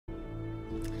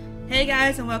Hey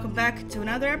guys, and welcome back to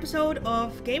another episode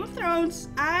of Game of Thrones.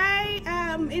 I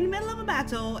am in the middle of a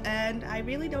battle and I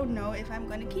really don't know if I'm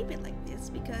gonna keep it like this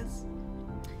because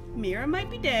Mira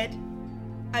might be dead.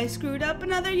 I screwed up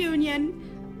another union.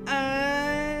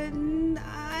 I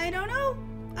don't know.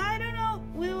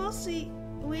 We will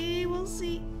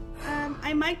see.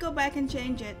 I might go back and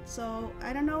change it, so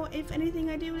I don't know if anything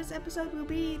I do this episode will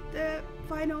be the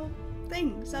final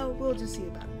thing. So we'll just see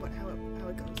about how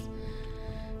it goes.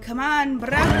 Come on,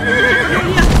 brother!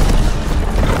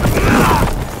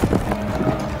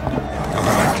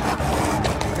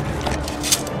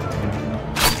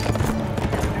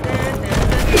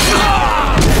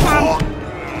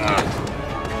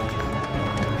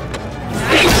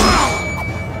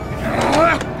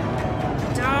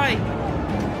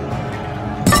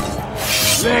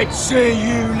 Let's see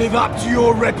you live up to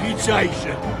your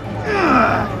reputation.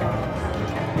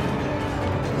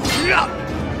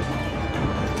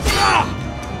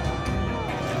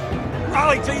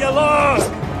 Rally to your lord!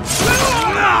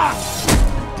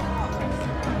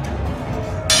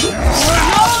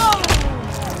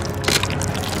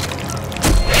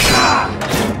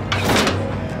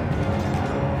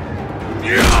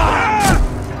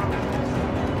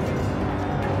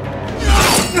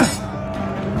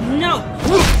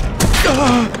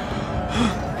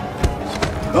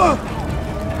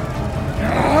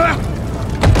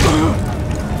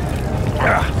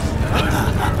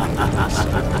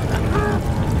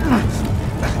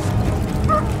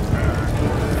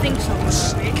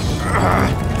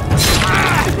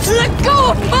 Let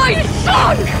go of my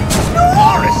son!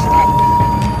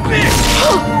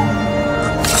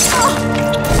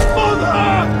 Mother!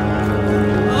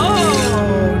 Oh,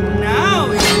 now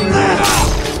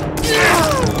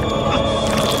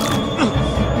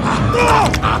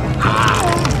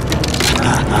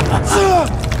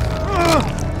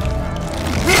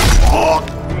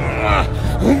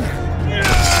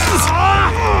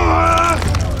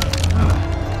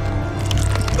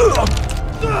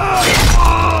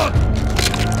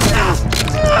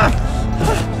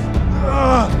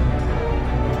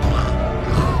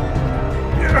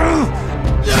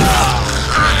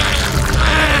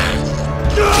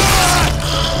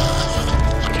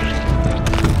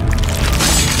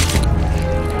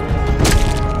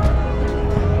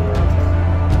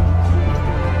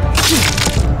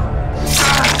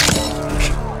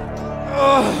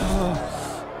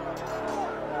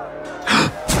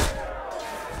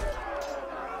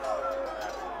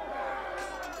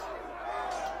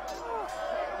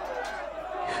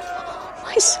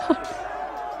My son.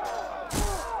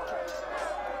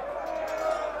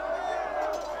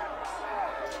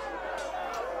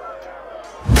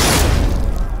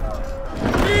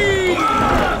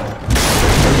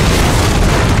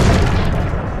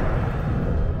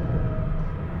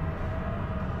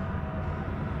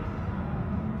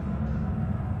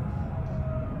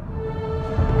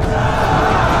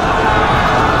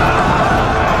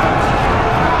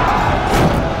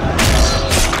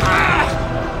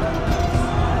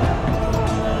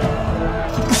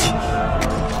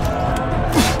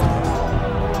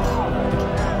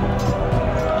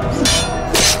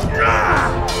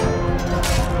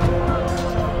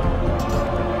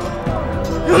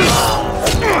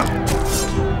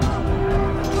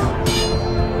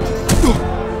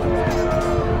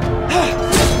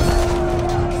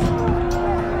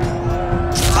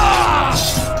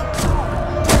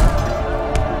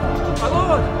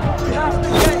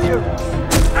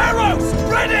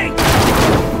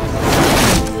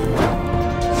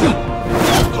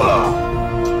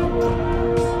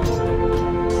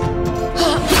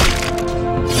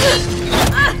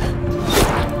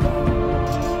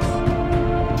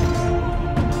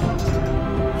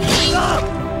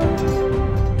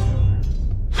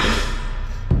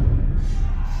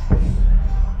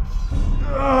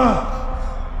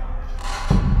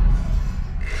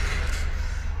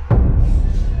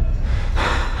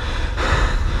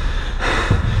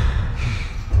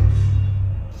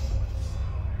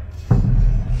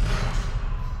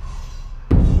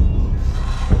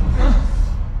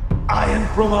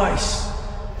 From ice.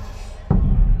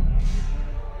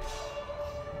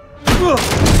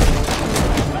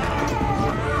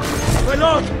 My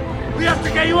lord, we have to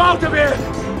get you out of here!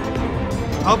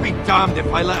 I'll be damned if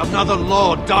I let another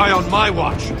lord die on my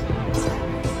watch.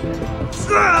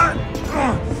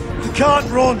 You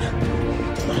can't run.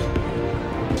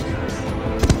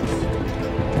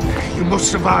 You must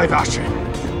survive, Asher.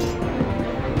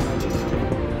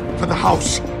 For the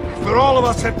house. For all of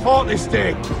us at Port this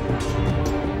day.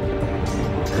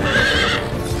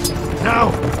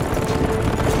 Now!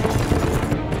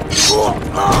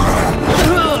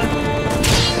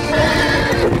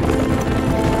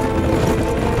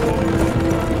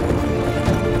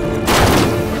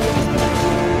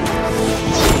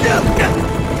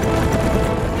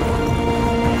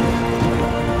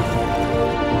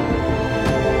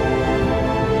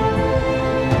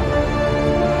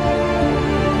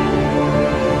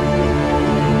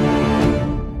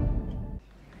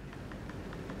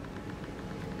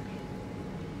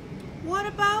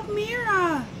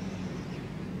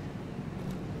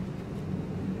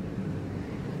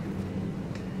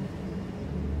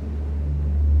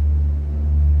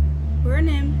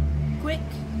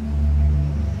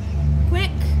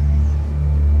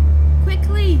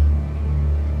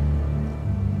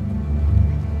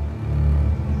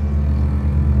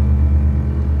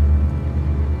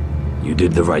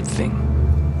 did the right thing.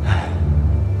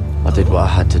 I did what I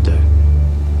had to do.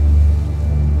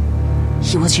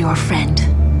 He was your friend.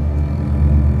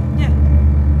 Yeah.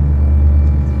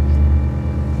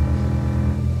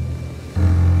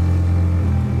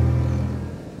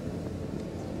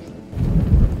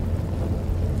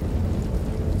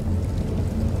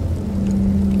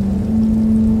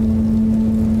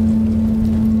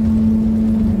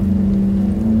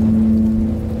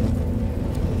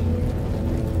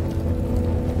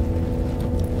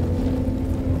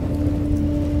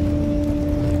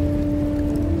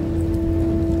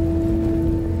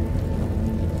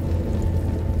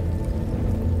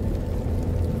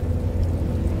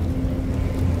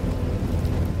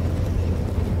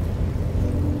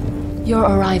 Your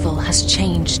arrival has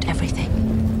changed everything.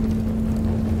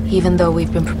 Even though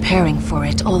we've been preparing for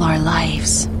it all our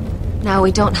lives. Now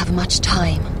we don't have much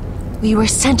time. We were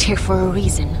sent here for a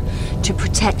reason. To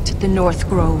protect the North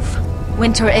Grove.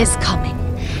 Winter is coming,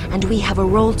 and we have a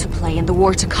role to play in the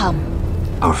war to come.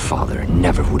 Our father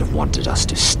never would have wanted us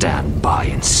to stand by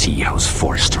and see House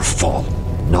Forrester fall.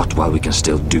 Not while we can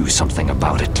still do something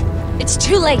about it. It's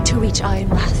too late to reach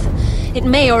Ironrath. It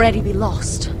may already be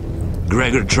lost.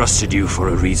 Gregor trusted you for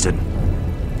a reason.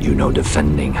 You know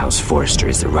defending House Forrester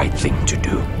is the right thing to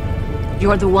do.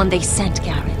 You're the one they sent,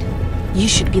 Garrett. You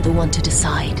should be the one to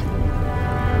decide.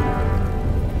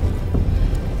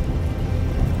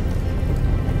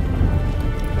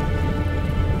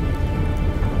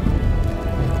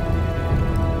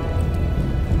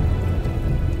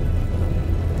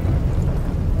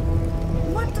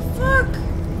 What the fuck?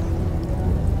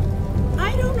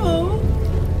 I don't know.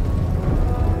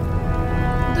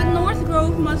 The North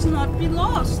Grove must not be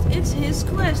lost. It's his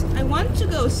quest. I want to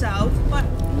go south, but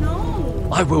no.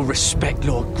 I will respect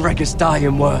Lord Gregor's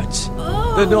dying words.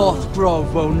 Oh. The North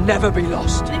Grove will never be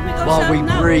lost And if we go while south we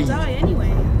now, breathe. we'll die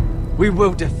anyway. We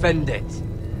will defend it.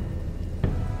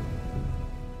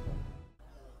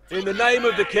 In the name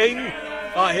of the king,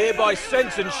 I hereby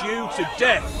sentence you to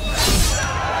death.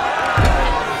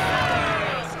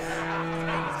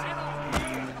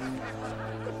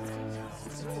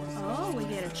 Oh, we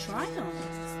get a trial.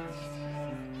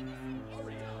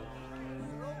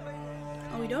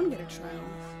 Oh, we don't get a trial.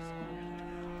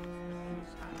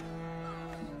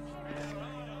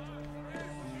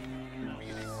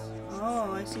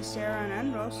 Oh, I see Sarah and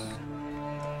Andros.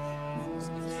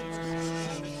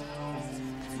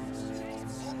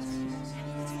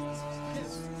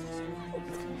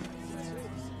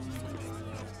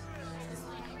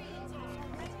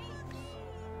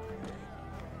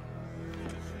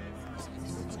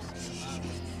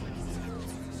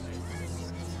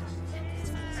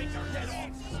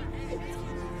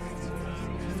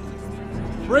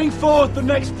 Bring forth the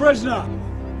next prisoner.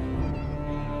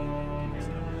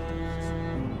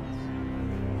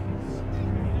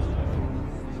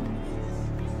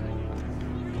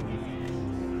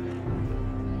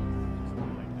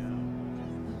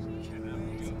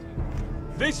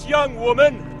 This young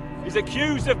woman is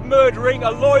accused of murdering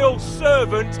a loyal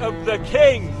servant of the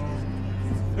king.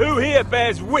 Who here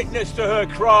bears witness to her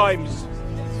crimes?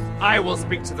 I will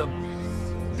speak to them.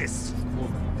 This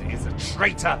woman is a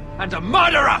traitor and a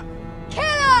murderer! Kill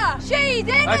her! She's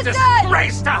A innocent!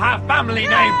 disgrace to her family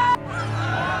name!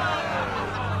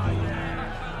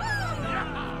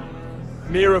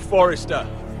 Mira Forrester,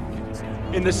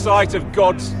 in the sight of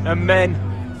gods and men,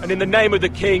 and in the name of the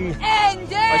king,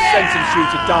 End it! I sentence you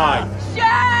to die.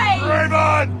 Shame!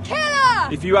 Raven! Kill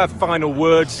her! If you have final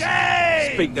words,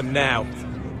 Shame! speak them now.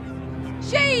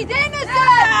 She's innocent!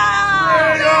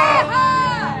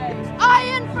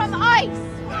 Iron from ice!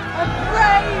 A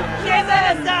brave She's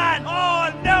innocent!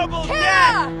 Oh, noble Kill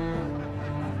death! her!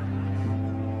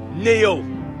 Kneel.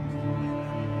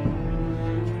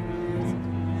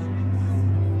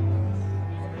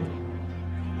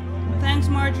 Thanks,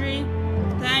 Marjorie.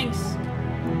 Thanks.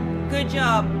 Good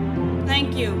job.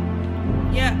 Thank you.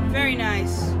 Yeah, very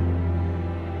nice.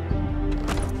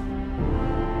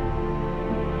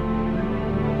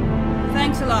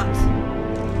 Thanks a lot.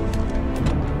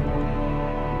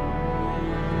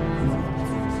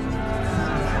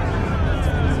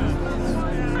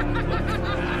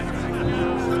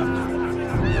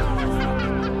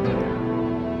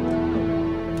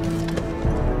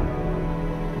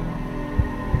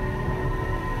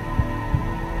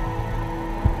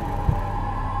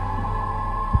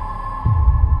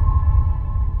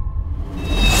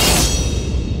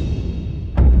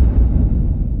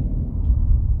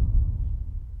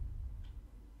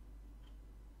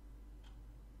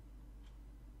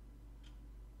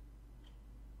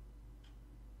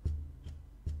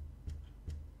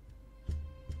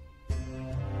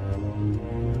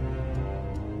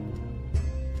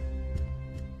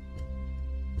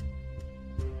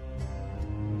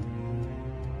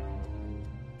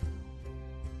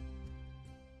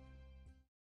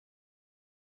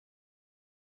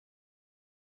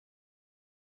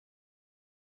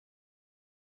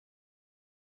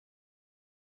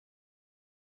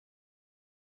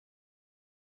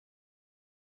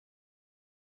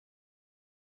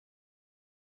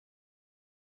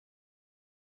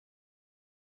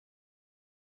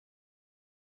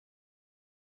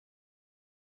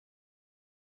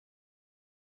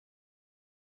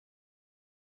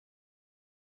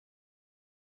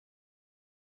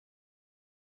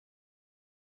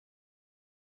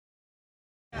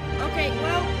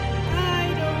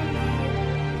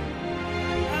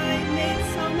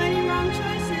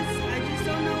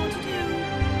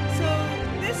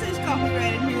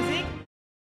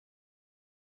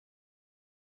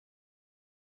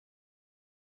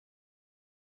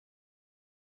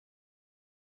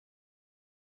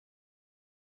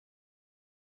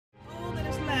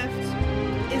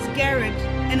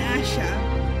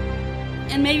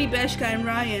 And maybe Beshka and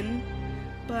Ryan.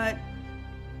 But...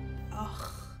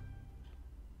 ugh.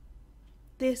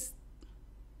 This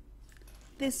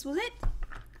was it.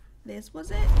 This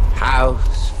was it.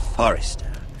 House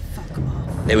Forrester. Fuck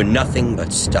off. They were nothing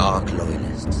but Stark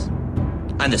loyalists.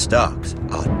 And the Starks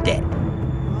are dead.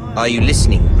 Are you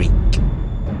listening, Reek?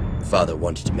 Father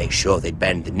wanted to make sure they'd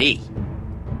bend the knee.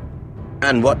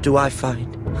 And what do I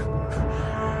find?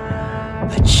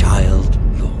 A child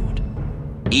lord.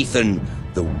 Ethan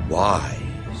the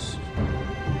Wise.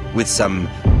 With some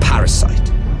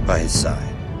parasite by his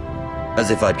side.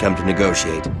 As if I'd come to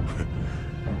negotiate.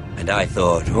 And I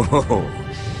thought, oh,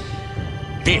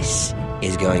 this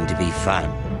is going to be fun.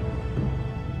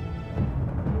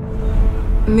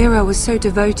 Mira was so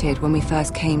devoted when we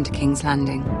first came to King's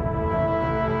Landing.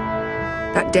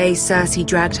 That day Cersei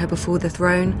dragged her before the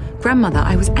throne, Grandmother,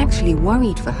 I was actually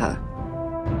worried for her.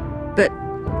 But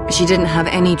she didn't have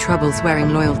any trouble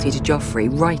swearing loyalty to Joffrey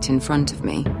right in front of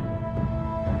me.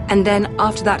 And then,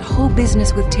 after that whole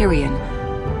business with Tyrion,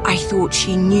 I thought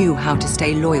she knew how to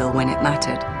stay loyal when it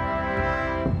mattered.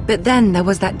 But then there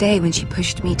was that day when she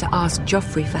pushed me to ask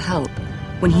Joffrey for help,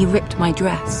 when he ripped my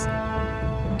dress.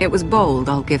 It was bold,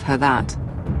 I'll give her that.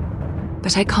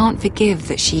 But I can't forgive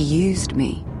that she used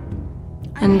me.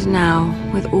 And now,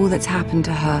 with all that's happened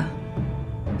to her,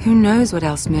 who knows what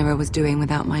else Mira was doing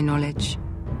without my knowledge?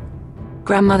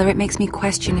 Grandmother, it makes me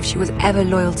question if she was ever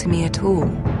loyal to me at all.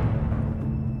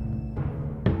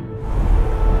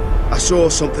 I saw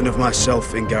something of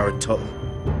myself in Garrett Tuttle.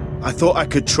 I thought I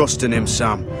could trust in him,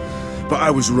 Sam, but I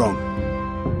was wrong.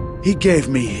 He gave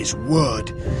me his word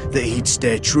that he'd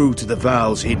stay true to the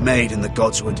vows he'd made in the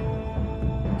Godswood.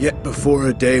 Yet before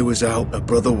a day was out, a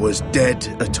brother was dead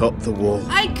atop the wall.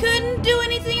 I couldn't do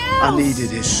anything else! I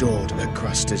needed his sword at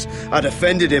Craster's. I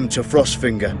defended him to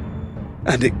Frostfinger.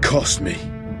 And it cost me.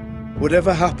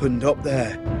 Whatever happened up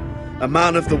there, a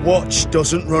man of the Watch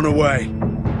doesn't run away.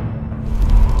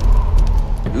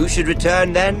 Who should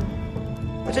return then?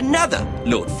 But another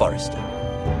Lord Forrester.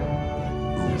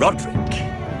 Roderick.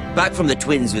 Back from the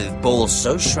Twins with balls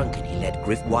so shrunken he let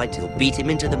Griff Whitetail beat him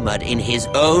into the mud in his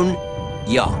own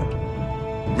yard.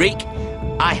 Reek,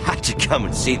 I had to come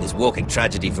and see this walking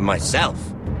tragedy for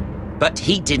myself. But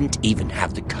he didn't even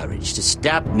have the courage to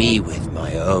stab me with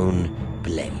my own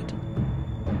blade.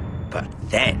 But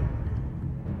then...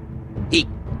 he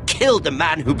killed the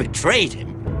man who betrayed him.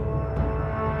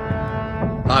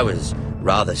 I was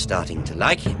rather starting to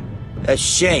like him. A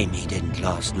shame he didn't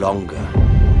last longer.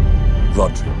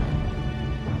 Roderick.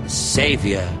 The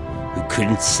savior who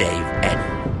couldn't save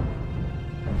anyone.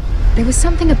 There was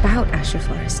something about Asher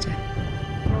Forrester.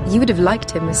 You would have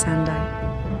liked him, Miss Sandai.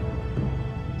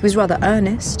 He was rather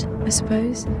earnest, I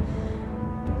suppose.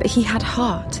 But he had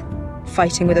heart,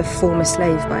 fighting with a former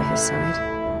slave by his side.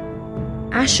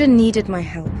 Asher needed my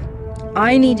help.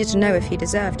 I needed to know if he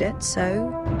deserved it,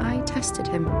 so I tested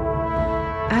him.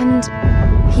 And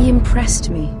he impressed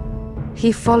me.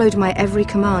 He followed my every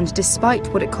command, despite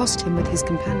what it cost him with his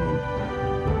companion.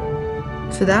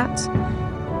 For that,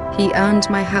 he earned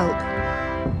my help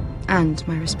and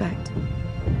my respect.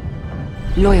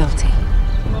 Loyalty.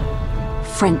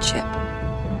 Friendship.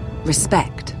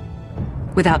 Respect.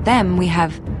 Without them, we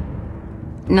have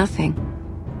nothing.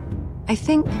 I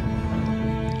think,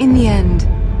 in the end,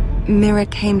 Mira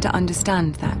came to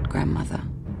understand that, Grandmother.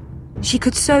 She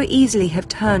could so easily have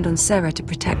turned on Sarah to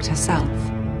protect herself.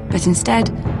 But instead,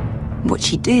 what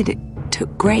she did, it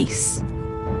took grace.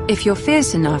 If you're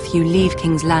fierce enough, you leave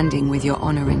King's Landing with your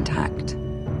honor intact.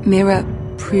 Mira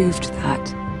proved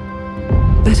that.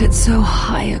 But at so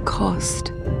high a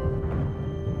cost.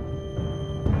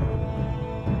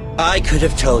 I could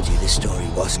have told you this story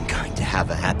wasn't going to have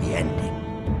a happy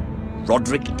ending.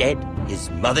 Roderick dead, his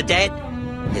mother dead,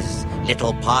 his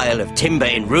little pile of timber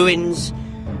in ruins.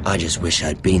 I just wish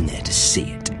I'd been there to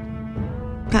see it.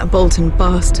 That Bolton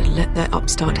bastard let their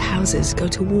upstart houses go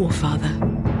to war, Father.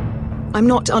 I'm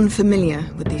not unfamiliar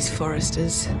with these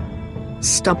Forresters.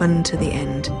 Stubborn to the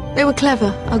end. They were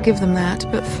clever, I'll give them that,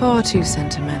 but far too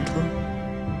sentimental.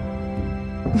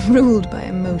 Ruled by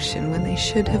emotion when they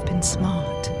should have been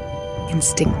smart.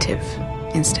 Instinctive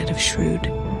instead of shrewd.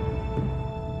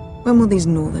 When will these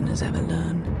Northerners ever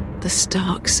learn? The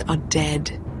Starks are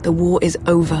dead. The war is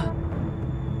over.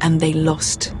 And they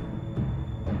lost.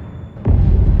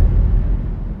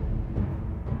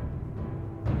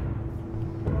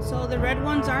 So the red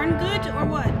ones aren't good, or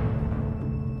what?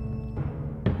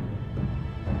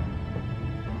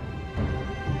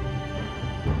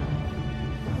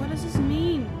 What does this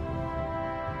mean?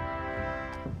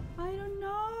 I don't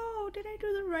know. Did I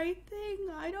do the right thing?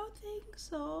 I don't think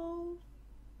so.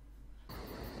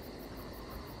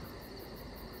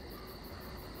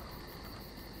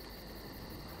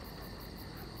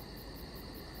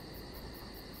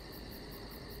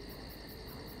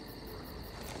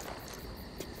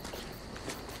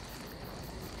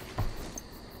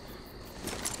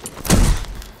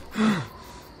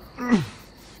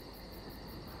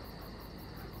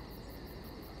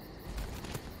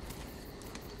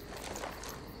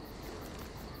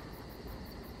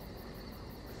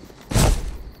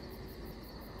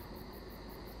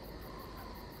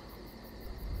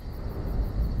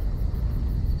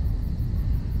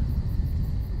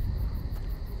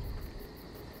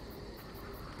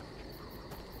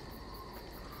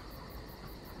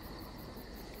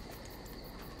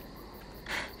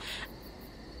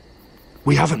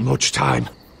 We haven't much time.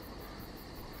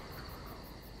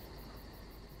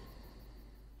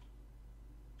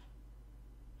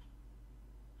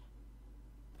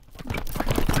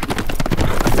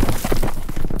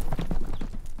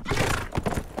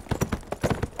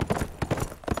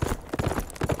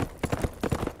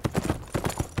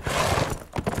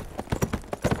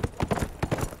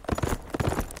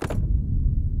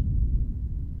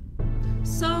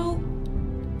 So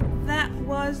that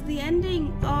was the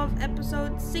ending of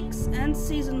episode 6 and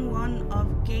season 1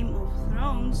 of Game of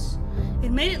Thrones.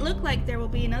 It made it look like there will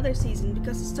be another season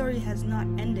because the story has not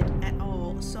ended at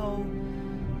all. So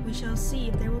we shall see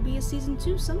if there will be a season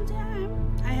 2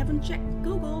 sometime. I haven't checked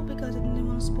Google because I didn't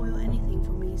want to spoil anything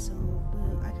for me, so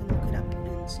I can look it up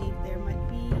and see if there might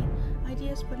be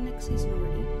ideas for the next season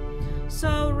already.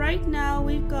 So right now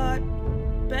we've got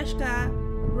Beshka,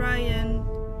 Ryan,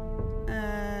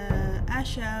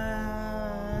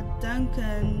 Asha,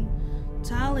 Duncan,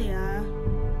 Talia,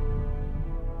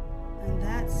 and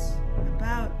that's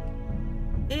about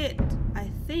it,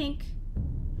 I think.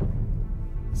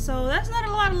 So that's not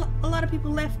a lot of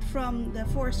people left from the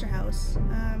Forrester house.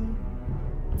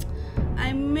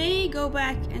 I may go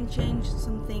back and change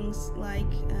some things,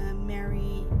 like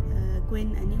marry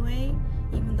Gwyn anyway,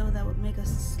 even though that would make us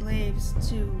slaves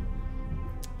to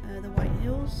the White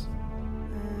Hills.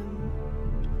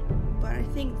 But I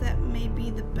think that may be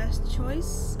the best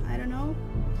choice. I don't know.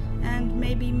 And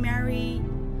maybe marry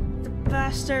the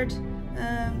bastard.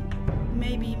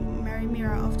 Maybe marry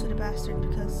Mira off to the bastard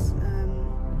because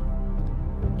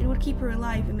it would keep her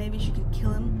alive, and maybe she could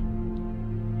kill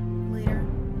him later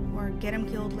or get him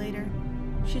killed later.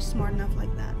 She's smart enough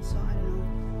like that, so I don't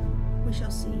know. We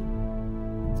shall see.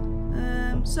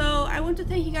 So I want to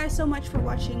thank you guys so much for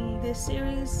watching this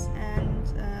series,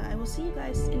 and I will see you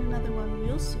guys in another one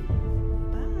real soon.